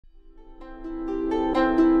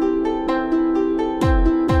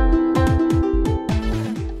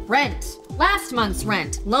month's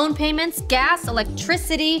rent. Loan payments, gas,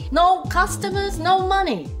 electricity. No customers, no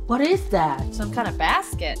money. What is that? Some kind of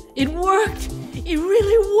basket. It worked! It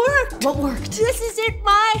really worked! What worked? This is it,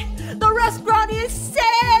 the restaurant is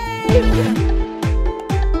saved!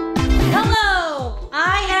 Hello,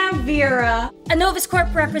 I am Vera, a Novus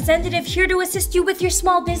Corp representative here to assist you with your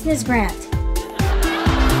small business grant.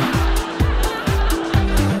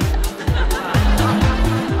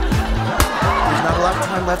 Not a lot of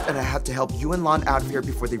time left, and I have to help you and Lon out of here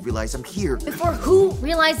before they realize I'm here. Before who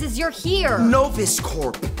realizes you're here? Novus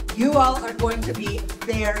Corp. You all are going to be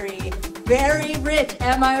very, very rich,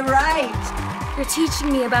 am I right? You're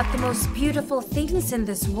teaching me about the most beautiful things in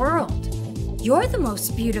this world. You're the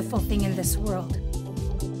most beautiful thing in this world.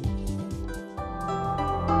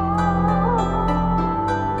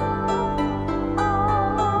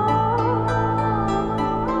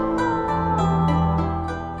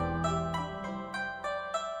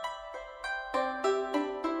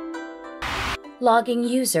 Logging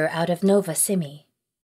user out of Nova Simi.